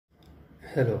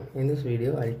Hello, in this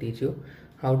video I'll teach you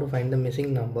how to find the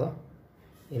missing number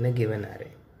in a given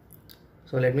array.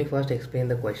 So let me first explain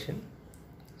the question.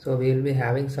 So we will be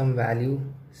having some value,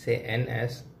 say n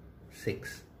as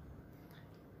 6.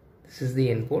 This is the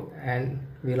input, and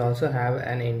we'll also have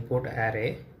an input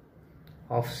array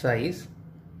of size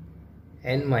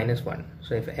n minus 1.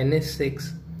 So if n is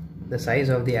 6, the size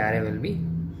of the array will be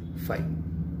 5.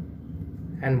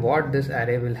 And what this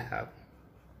array will have?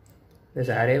 This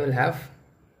array will have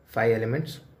 5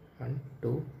 elements. 1,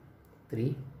 2,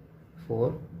 3,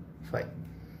 4, 5.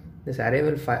 This array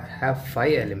will have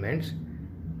 5 elements,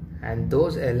 and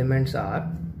those elements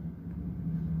are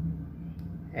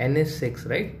n is 6,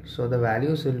 right? So the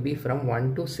values will be from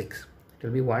 1 to 6. It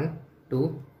will be 1,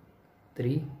 2,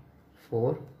 3,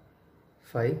 4,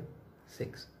 5,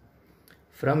 6.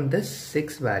 From this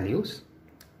 6 values,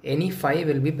 any 5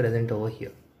 will be present over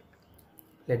here.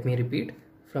 Let me repeat.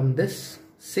 From this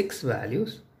 6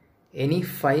 values, any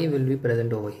 5 will be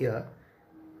present over here,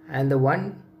 and the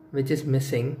one which is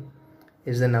missing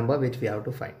is the number which we have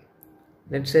to find.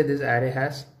 Let's say this array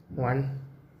has 1,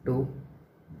 2,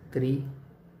 3,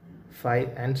 5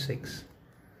 and 6.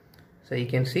 So you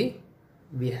can see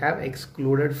we have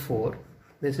excluded 4.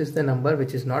 This is the number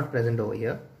which is not present over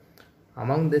here.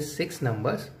 Among these 6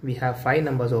 numbers, we have 5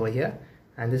 numbers over here,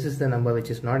 and this is the number which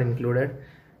is not included,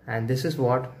 and this is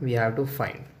what we have to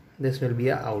find. This will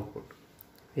be our output.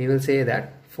 We will say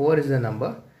that 4 is the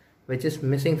number which is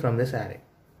missing from this array.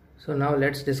 So now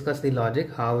let's discuss the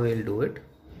logic how we will do it.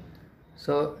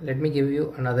 So let me give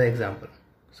you another example.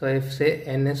 So if say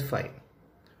n is 5,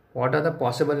 what are the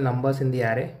possible numbers in the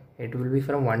array? It will be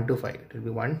from 1 to 5. It will be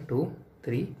 1, 2,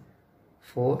 3,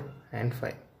 4 and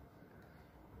 5.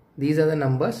 These are the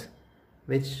numbers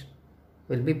which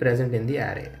will be present in the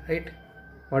array, right?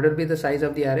 What will be the size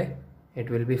of the array? It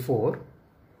will be 4.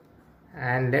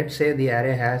 And let's say the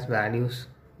array has values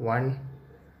 1,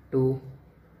 2,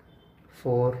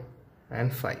 4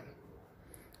 and 5.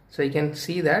 So you can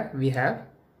see that we have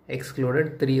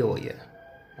excluded 3 over here,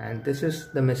 and this is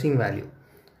the missing value.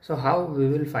 So how we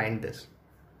will find this?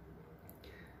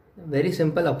 Very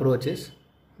simple approach is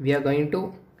we are going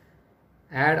to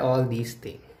add all these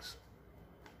things.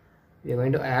 We are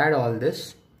going to add all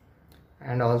this,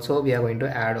 and also we are going to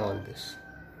add all this.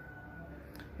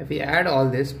 If we add all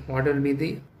this, what will be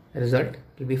the result?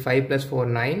 It will be 5 plus 4,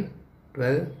 9,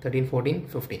 12, 13, 14,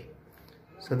 15.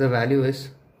 So the value is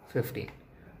 15.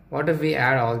 What if we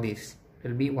add all these? It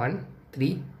will be 1,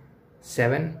 3,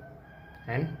 7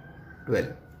 and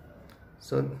 12.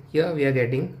 So here we are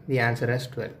getting the answer as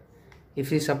 12.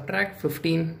 If we subtract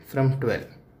 15 from 12,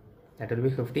 that will be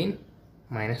 15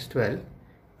 minus 12.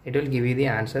 It will give you the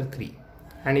answer 3.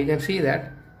 And you can see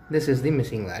that this is the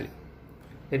missing value.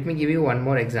 Let me give you one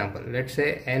more example. Let's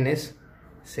say n is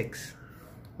 6.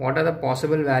 What are the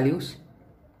possible values?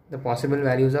 The possible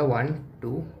values are 1,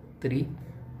 2, 3,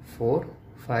 4,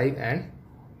 5 and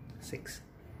 6.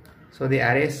 So the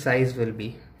array size will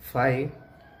be 5,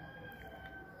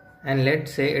 and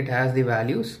let's say it has the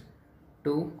values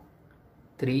 2,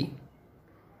 3,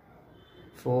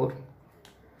 4,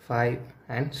 5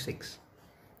 and 6.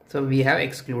 So we have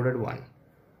excluded 1.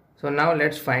 So now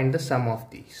let's find the sum of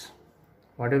these.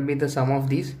 What will be the sum of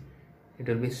these? It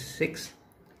will be 6,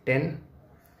 10,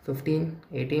 15,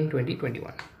 18, 20,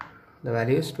 21. The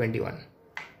value is 21.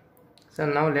 So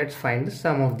now let's find the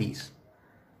sum of these.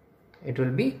 It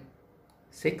will be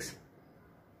 6,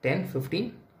 10,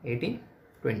 15, 18,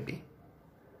 20.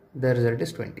 The result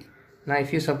is 20. Now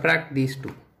if you subtract these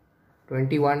two,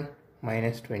 21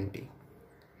 minus 20,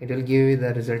 it will give you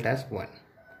the result as 1.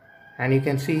 And you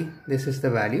can see this is the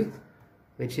value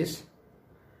which is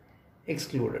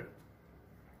excluded.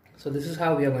 So this is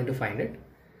how we are going to find it.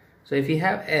 So if we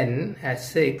have n as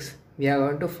 6, we are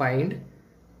going to find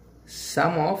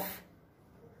sum of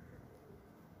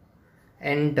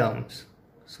n terms.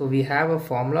 So we have a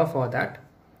formula for that.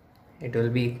 It will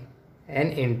be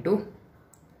n into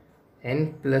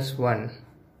n plus 1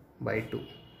 by 2.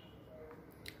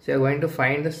 So you are going to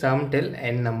find the sum till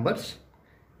n numbers,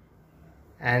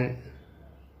 and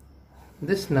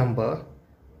this number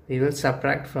we will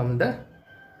subtract from the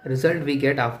result we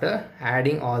get after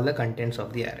adding all the contents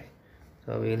of the array.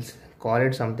 So we will call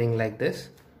it something like this: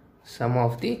 sum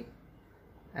of the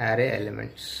array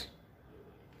elements.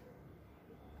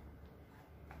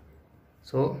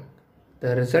 So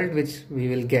the result which we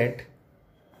will get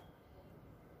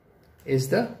is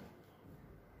the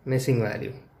missing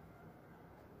value,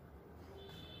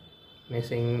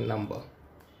 missing number.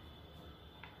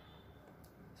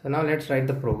 So now let's write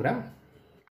the program.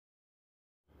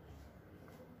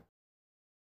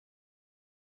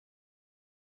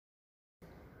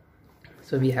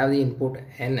 So we have the input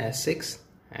n as 6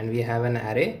 and we have an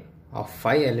array of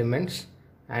 5 elements,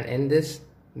 and in this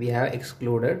we have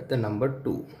excluded the number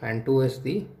 2, and 2 is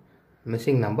the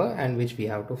missing number and which we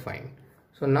have to find.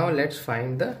 So now let's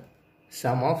find the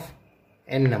sum of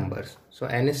n numbers. So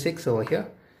n is 6 over here.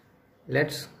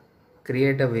 Let's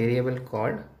create a variable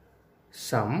called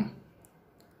sum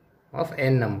of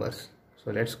n numbers.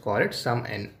 So let's call it sum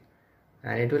n,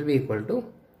 and it will be equal to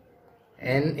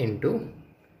n into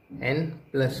n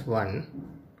plus 1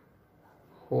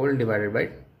 whole divided by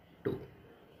 2.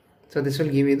 So this will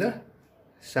give you the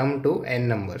sum to n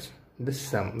numbers, this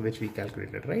sum which we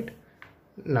calculated, right?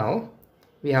 Now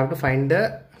we have to find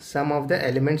the sum of the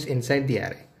elements inside the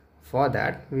array. For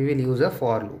that we will use a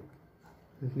for loop.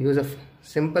 Use a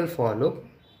simple for loop.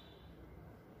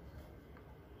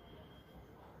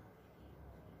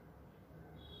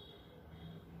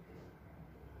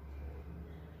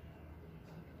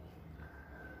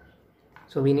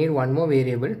 So we need one more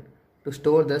variable to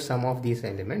store the sum of these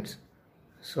elements.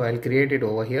 So I'll create it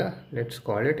over here. Let's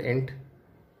call it int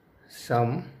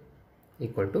sum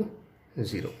equal to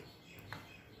 0.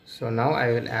 So now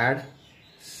I will add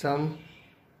sum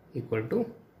equal to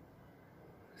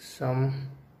sum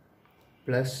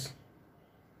plus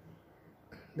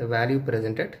the value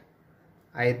present at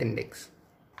ith index.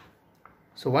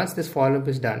 So once this for loop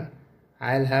is done,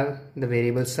 I'll have the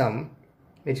variable sum,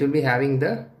 which will be having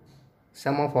the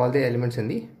sum of all the elements in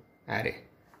the array.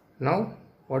 Now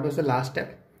what was the last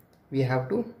step? We have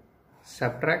to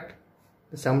subtract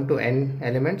the sum to n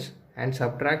elements and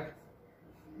subtract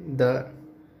the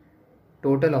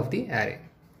total of the array.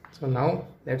 So now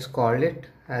let's call it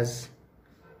as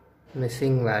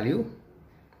missing value,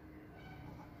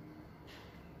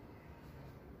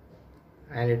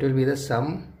 and it will be the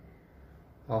sum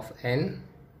of n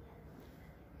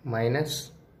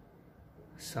minus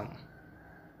sum.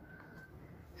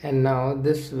 And now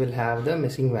this will have the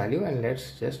missing value, and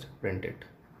let's just print it.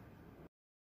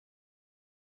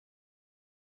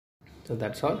 So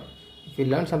that's all. If you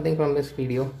learned something from this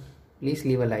video, please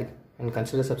leave a like and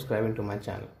consider subscribing to my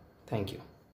channel. Thank you.